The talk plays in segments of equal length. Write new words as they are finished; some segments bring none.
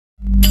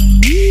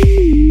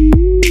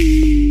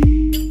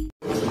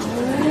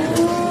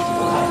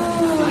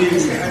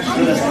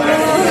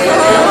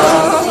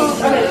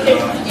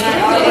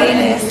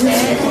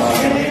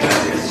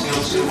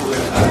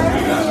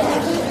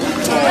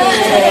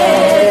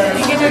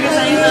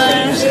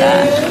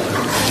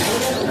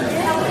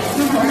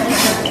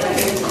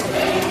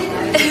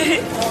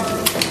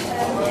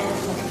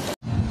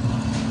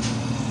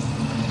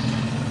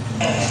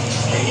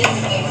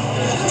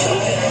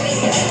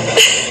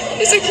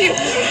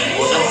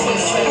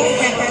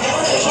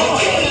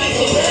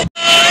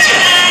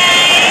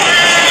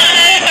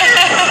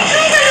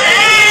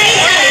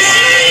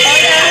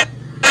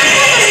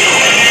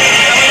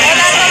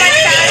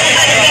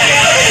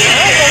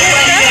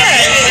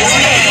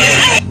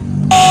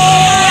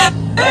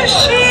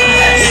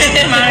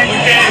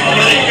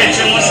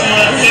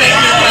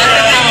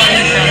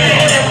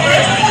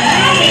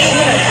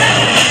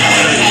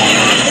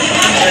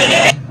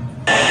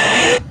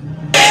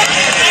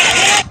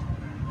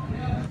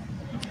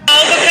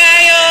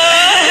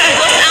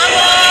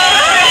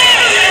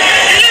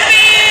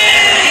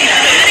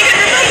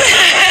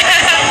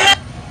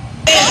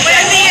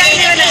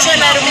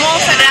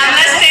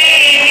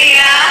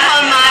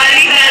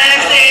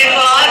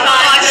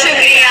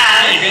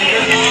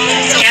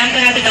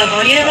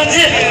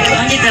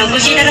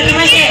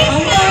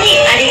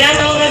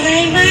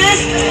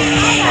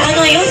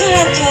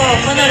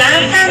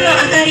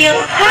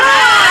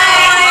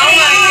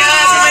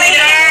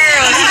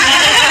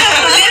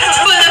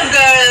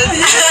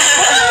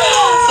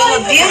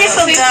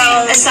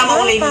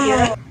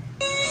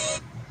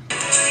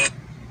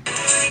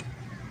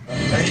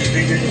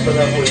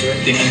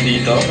Tingin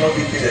dito.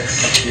 Tingin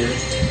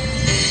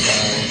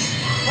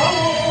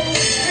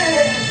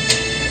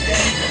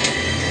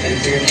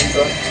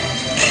dito.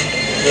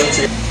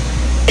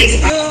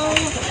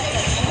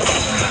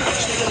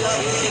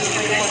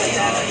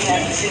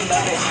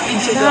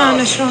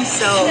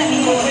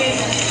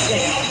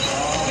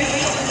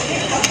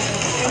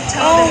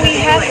 Oh, we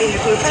have.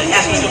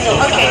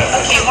 Okay.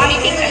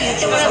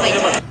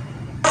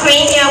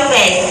 Clean your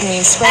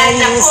face. And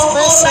the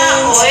jojoba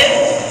oil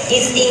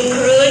is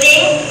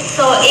including,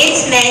 so it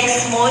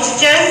makes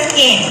moisture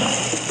skin.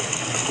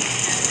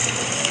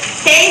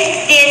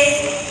 Taste this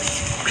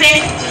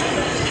cream.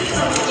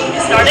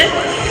 Started.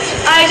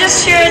 I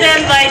just share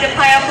them like the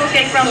pineapple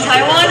cake from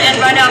Taiwan, and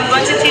right now I'm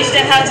going to teach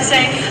them how to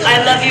say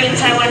I love you in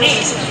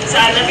Taiwanese. So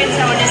I love you in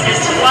Taiwanese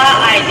is Wa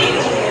Ai Li.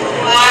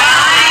 Wa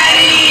Ai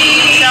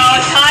Li. So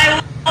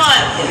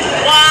Taiwan.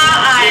 Wa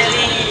Ai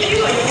Li.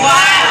 Wa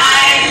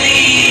Ai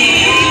Li.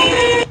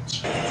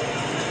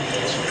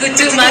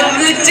 Kutu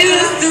makutu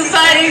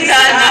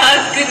suparidana.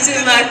 Kutu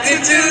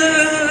makutu.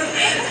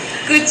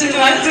 Kutu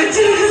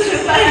makutu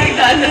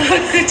suparidana.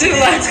 Kutu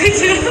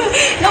makutu.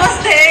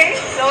 Namaste.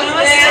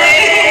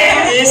 Namaste.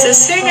 Is a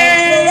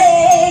singer.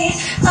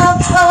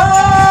 Apart,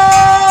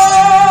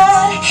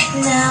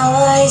 now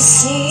I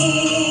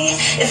see.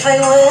 If I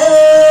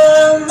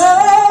wear a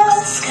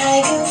mask,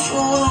 I can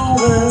fool the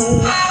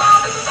world.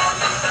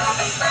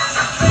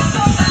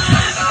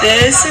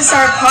 This is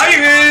our party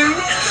room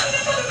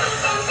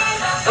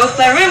with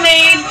my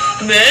roommate,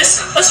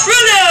 Miss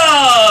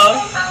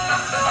Australia.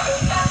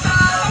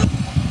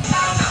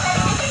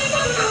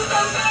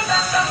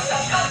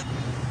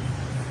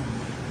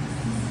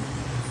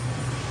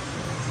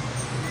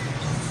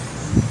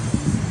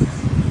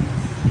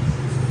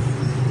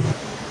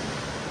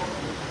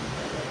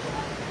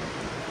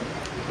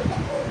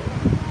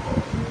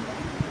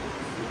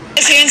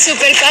 Se ven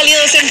súper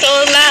cálidos en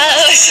todos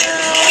lados.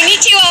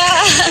 Konnichiwa.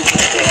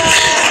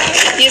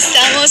 Y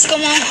estamos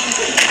como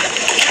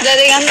ya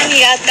llegando a mi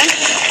gata.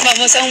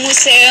 Vamos a un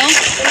museo.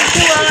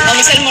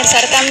 Vamos a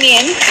almorzar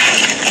también.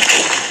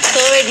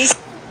 Todo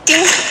bellísimo.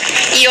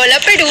 Y hola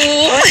Perú.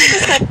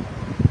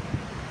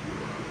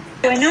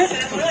 Bueno,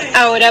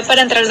 ahora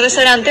para entrar al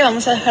restaurante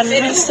vamos a dejar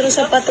nuestros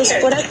zapatos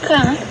por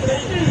acá.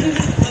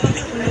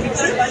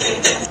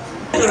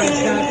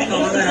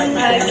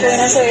 Ay, qué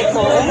buena se ve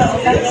todo.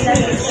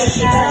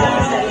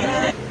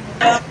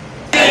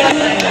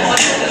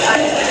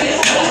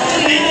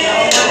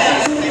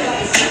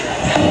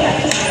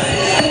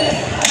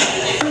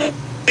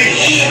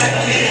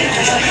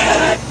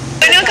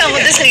 Bueno,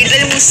 acabamos de salir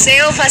del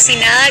museo,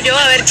 fascinada yo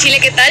a ver Chile,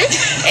 ¿qué tal?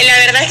 La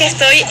verdad es que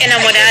estoy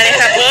enamorada de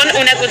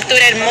Japón, una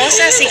cultura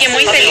hermosa, así que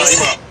muy feliz.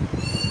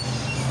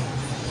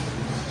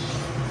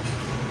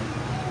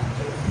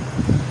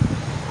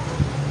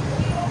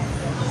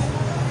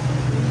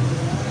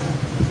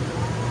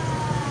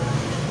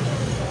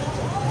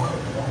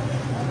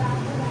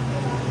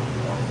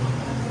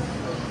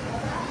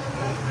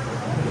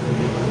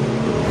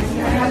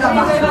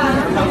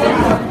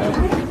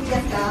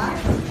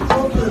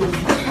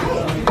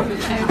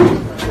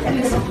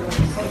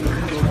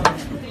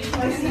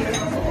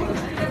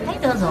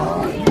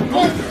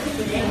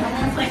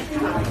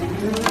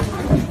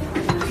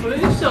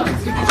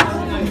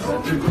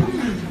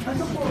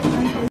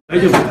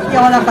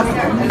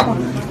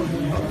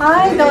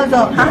はいどうぞ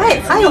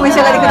はいお召し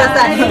上がりくだ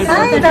さい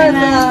はいどうぞ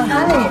は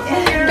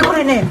いでこ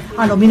れね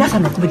皆さ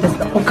んの食べたや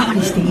つおかわ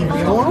りしていいの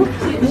よね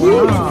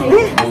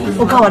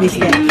おかわりし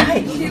てはいねは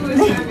い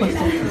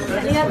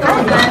ありがとう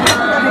ございます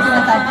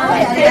は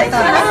いありがとう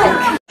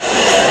はい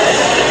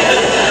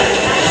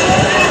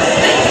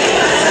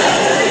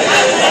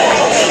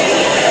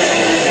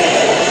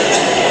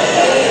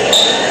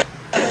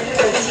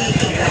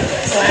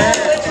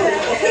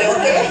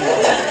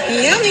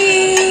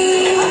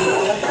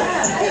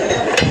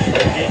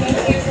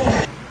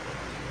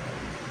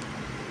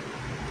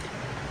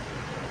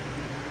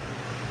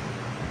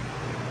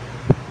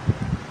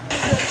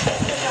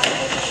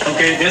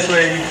Okay, this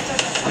way,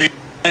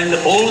 and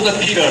all the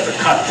pillars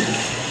cut.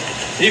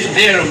 If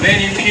there are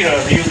many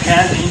pillars, you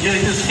can't enjoy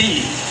to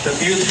see the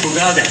beautiful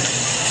garden.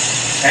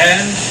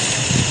 And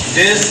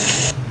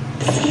this,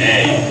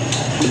 hey,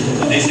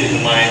 this is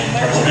my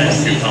personal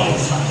suitable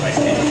sunrise.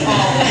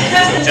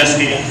 So just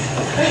kidding.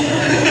 1,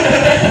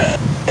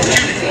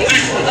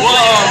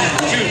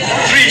 2,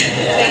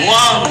 3,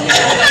 1.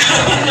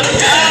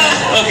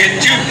 Okay,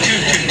 2,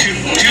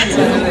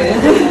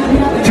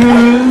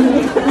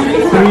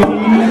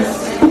 3.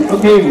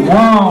 Okay, 1,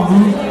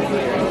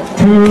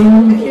 2,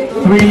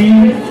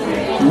 3,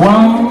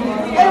 1,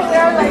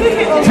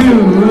 2,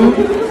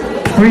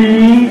 3,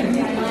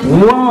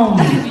 1,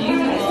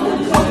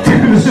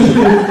 2,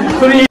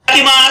 3.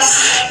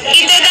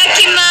 いただ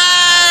きま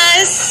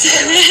す。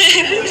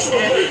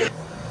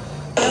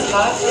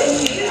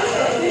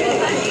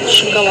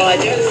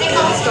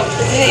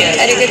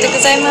ありがとうご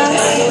ざいます。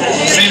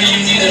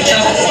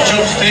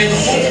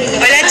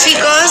Hola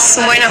chicos,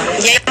 bueno,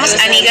 ya llegamos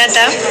a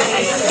Niigata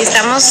y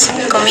estamos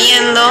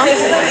comiendo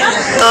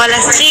todas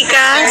las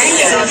chicas.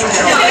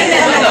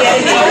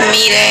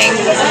 Miren,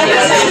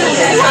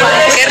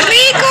 qué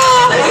rico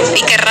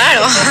y qué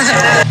raro.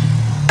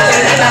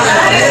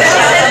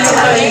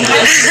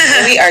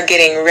 We are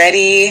getting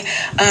ready.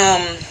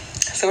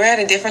 So we're at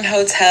a different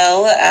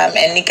hotel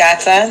in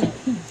Niigata.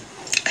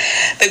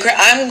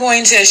 I'm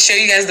going to show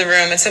you guys the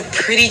room. It's a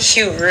pretty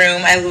cute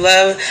room. I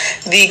love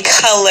the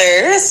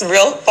colors,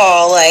 real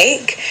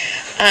fall-like.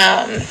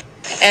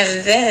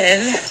 And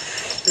then,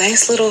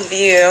 nice little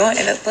view.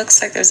 And it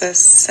looks like there's a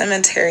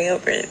cemetery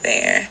over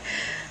there,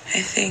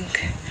 I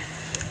think.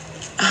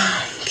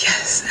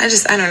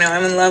 Yes, I don't know.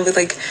 I'm in love with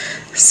like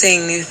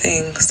saying new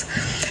things.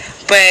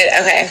 But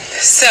okay,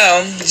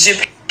 so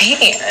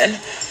Japan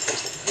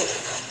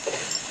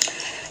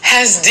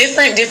has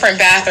different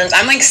bathrooms.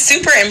 I'm like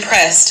super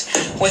impressed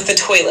with the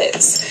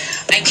toilets.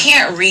 I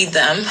can't read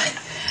them,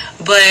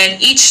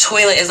 but each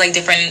toilet is like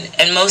different,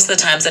 and most of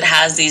the times it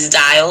has these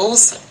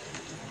dials.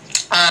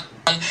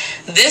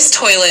 This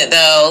toilet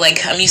though,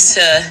 like I'm used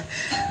to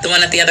the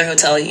one at the other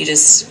hotel, you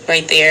just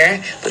right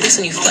there, but this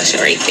one you flush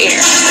it right there.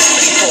 That's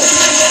pretty cool.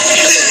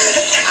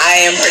 I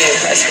am pretty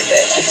impressed with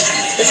it.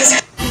 This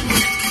is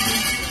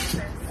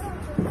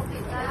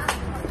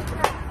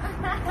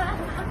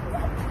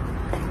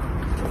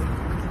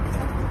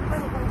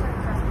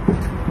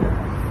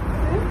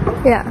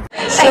Yeah.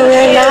 So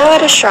we're now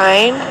at a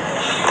shrine,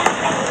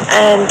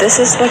 and this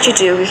is what you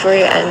do before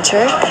you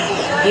enter.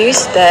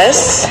 Use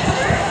this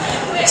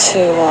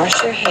to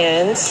wash your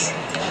hands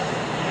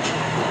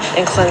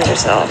and cleanse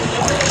yourself.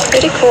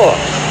 Pretty cool.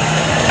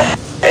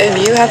 If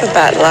you have a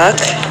bad luck,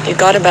 you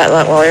got a bad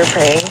luck while you're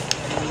praying,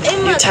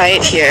 you tie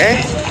it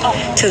here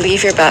to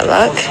leave your bad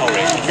luck,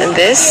 and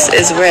this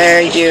is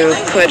where you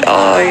put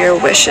all your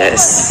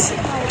wishes.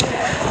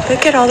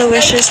 Look at all the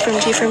wishes from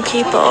different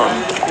people.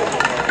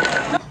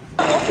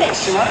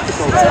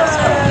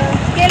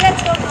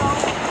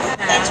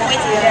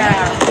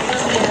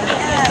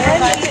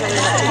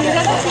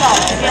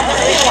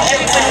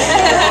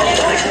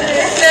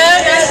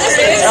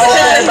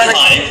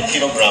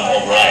 Kilogram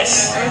of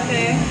rice.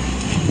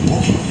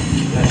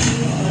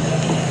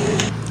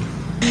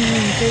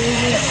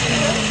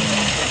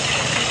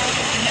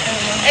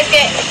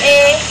 Okay.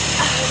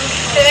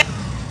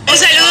 Un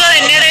saludo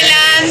de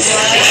Netherlands.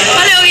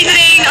 Hallo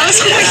iedereen, alles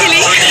goed met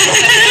jullie?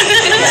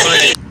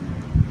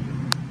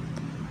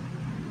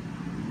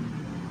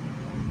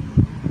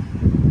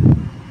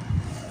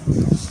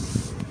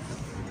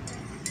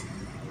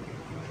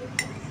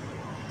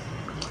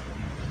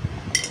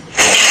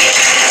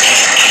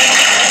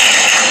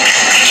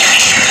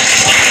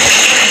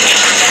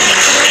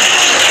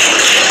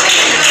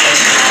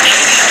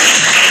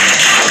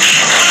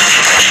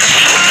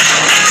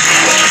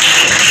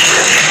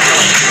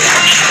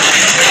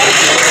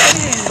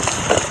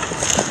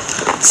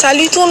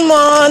 Salut tout le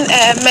monde,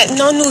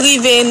 maintenant nous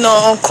arrivons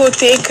dans un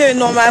côté que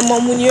normalement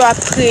nous avons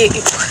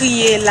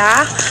prié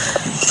là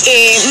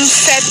et nous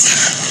fait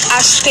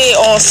acheter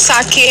un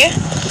saké,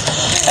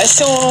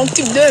 c'est un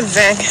type de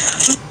vin,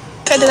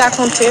 fait de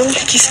raconter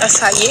qui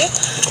ça y est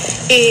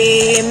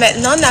et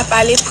maintenant on a pas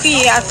allé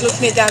prier avec l'autre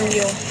mesdames.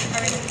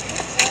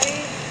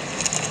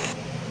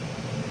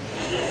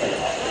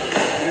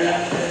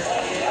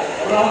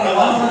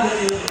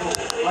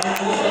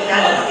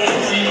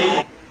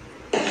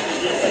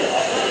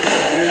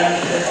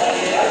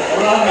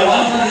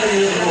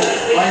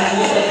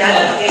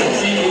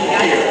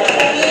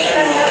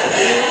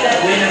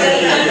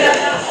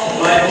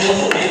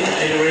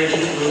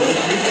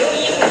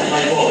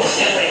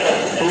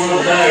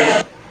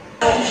 died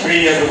 3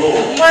 years ago.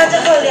 At the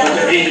age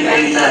of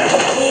 89.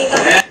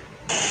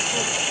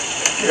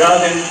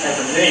 Garden as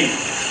a name,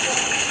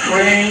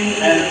 train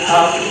and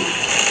happy.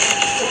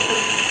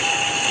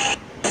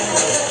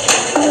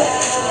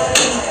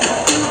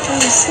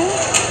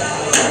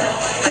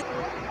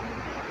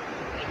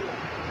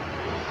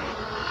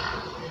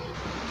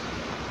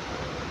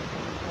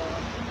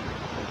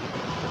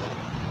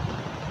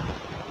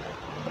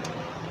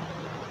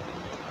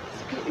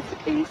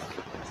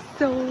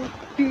 so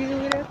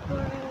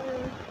beautiful.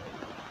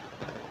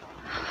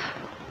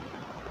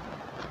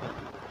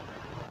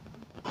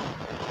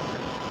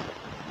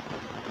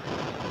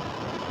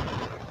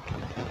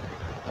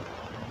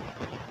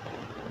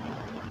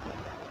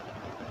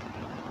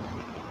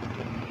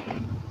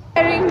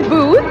 Wearing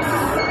boots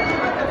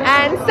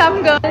and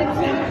some girls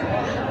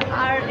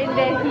are in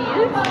their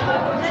heels,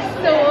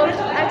 so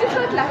I just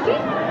got lucky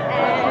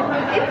and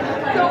it's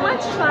so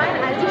much fun.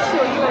 I'll just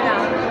show you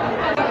around.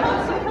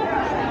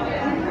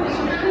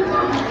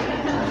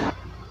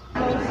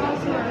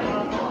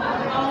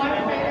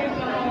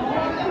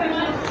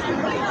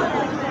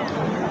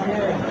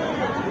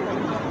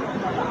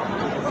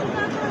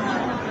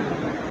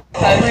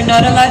 We're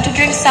not allowed to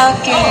drink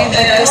sake, but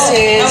this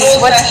is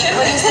what is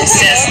this?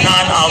 This is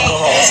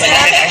non-alcohol, so you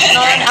can actually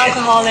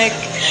Non-alcoholic.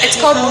 It's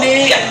called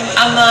amazake.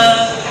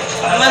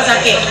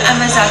 Amazake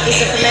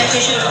is a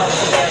fermentation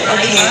alcohol.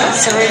 Okay,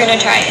 so we're gonna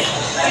try it.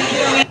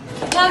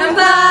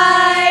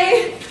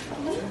 Bye.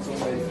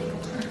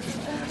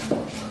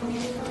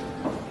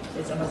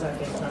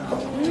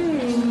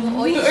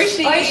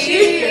 Oishi.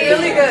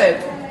 Really good.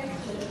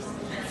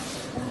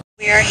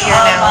 We are here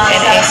now in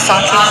a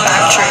sake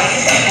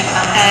factory,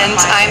 and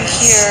I'm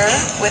here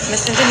with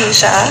Miss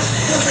Indonesia,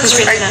 who's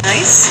really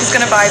nice. Who's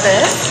gonna buy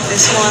this?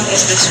 This one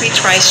is the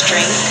sweet rice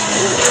drink.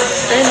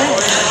 Very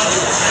nice.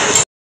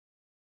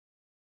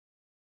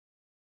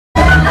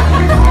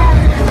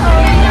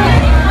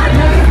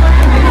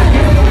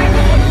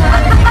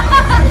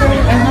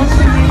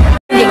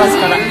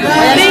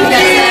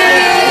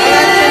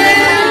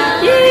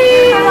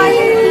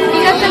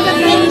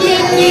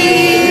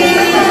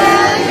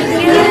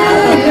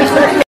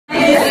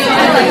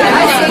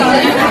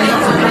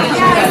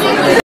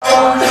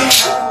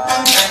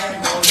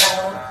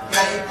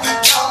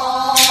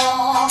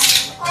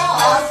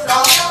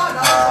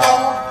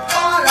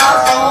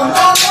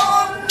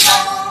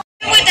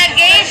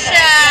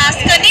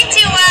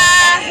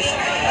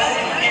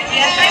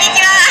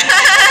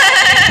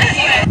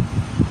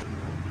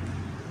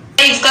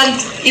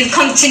 You've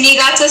come to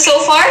Niigata so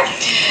far,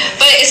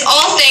 but it's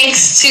all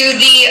thanks to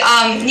the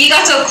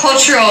Niigata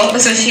Cultural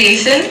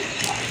Association.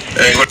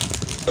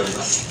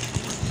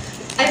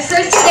 I've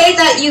heard today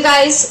that you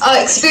guys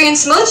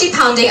experienced mochi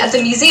pounding at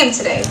the museum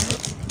today.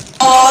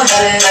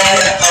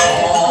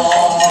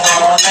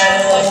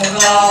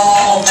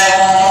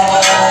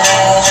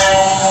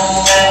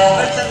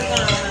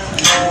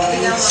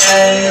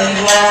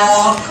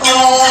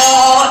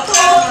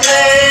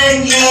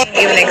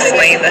 Even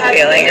explain the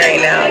feeling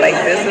right now. Like,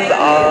 this is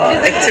all,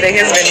 like, today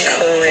has been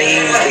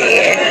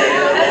crazy.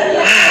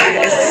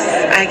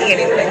 I can't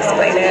even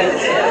explain it.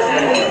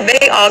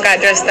 They all got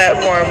dressed up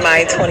for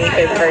my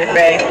 25th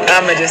birthday.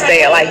 I'm gonna just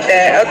say it like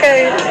that,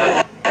 okay?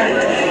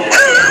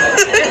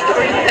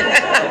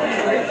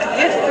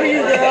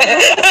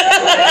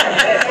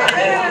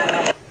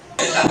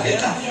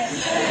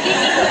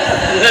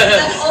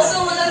 That's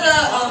also one of the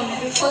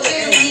hotels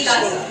in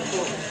Niigata.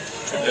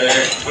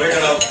 これか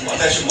ら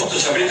私もっと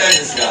喋りたいん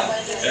ですが、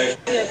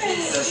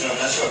私の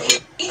話はこ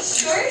れ。It's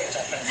short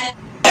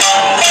and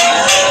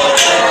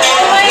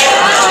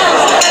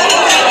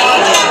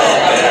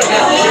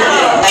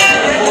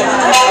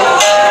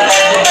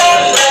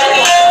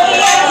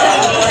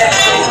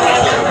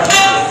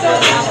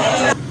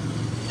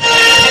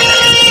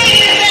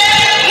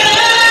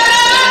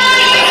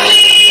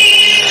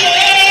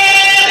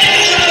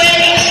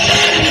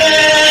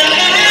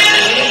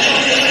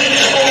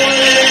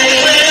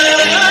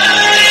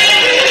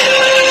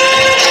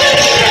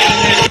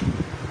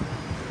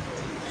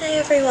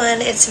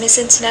It's Miss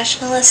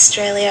International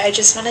Australia. I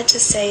just wanted to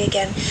say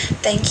again,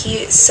 thank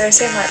you so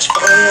much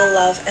for all your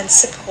love and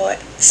support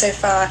so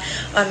far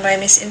on my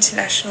Miss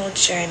International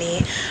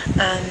journey.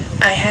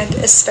 I had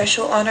a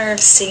special honor of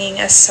singing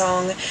a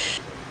song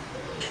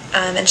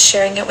and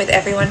sharing it with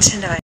everyone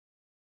tonight.